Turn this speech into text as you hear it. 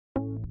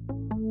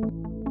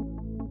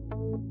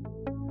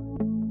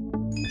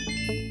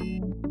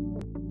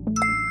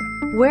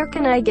Where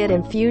can I get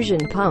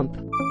infusion pump?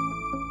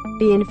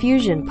 The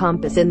infusion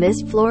pump is in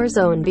this floor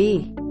zone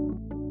B.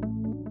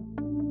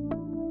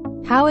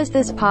 How is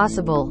this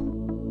possible?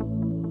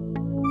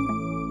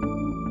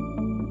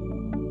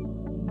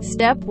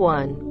 Step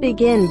 1.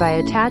 Begin by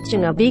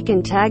attaching a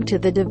beacon tag to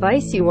the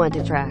device you want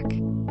to track.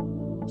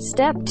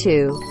 Step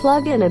 2.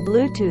 Plug in a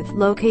Bluetooth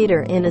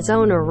locator in a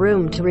zone or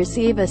room to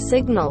receive a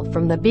signal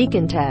from the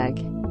beacon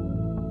tag.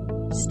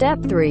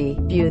 Step 3.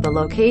 View the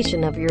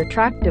location of your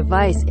tracked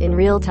device in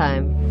real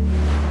time.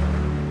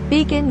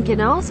 Beacon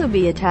can also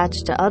be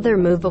attached to other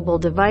movable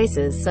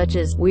devices such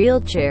as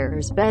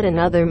wheelchairs, bed and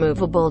other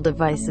movable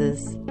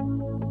devices.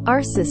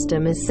 Our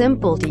system is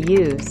simple to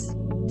use.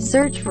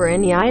 Search for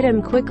any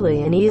item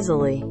quickly and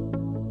easily.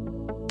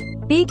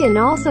 Beacon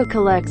also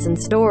collects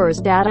and stores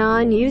data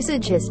on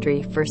usage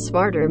history for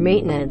smarter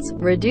maintenance,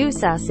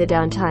 reduce asset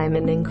downtime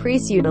and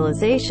increase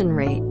utilization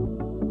rate.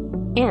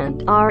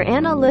 And our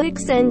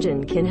analytics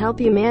engine can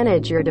help you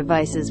manage your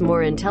devices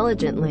more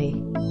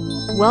intelligently.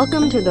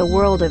 Welcome to the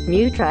world of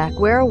MuTrack,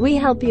 where we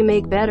help you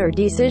make better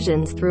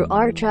decisions through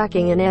our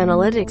tracking and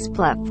analytics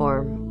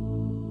platform.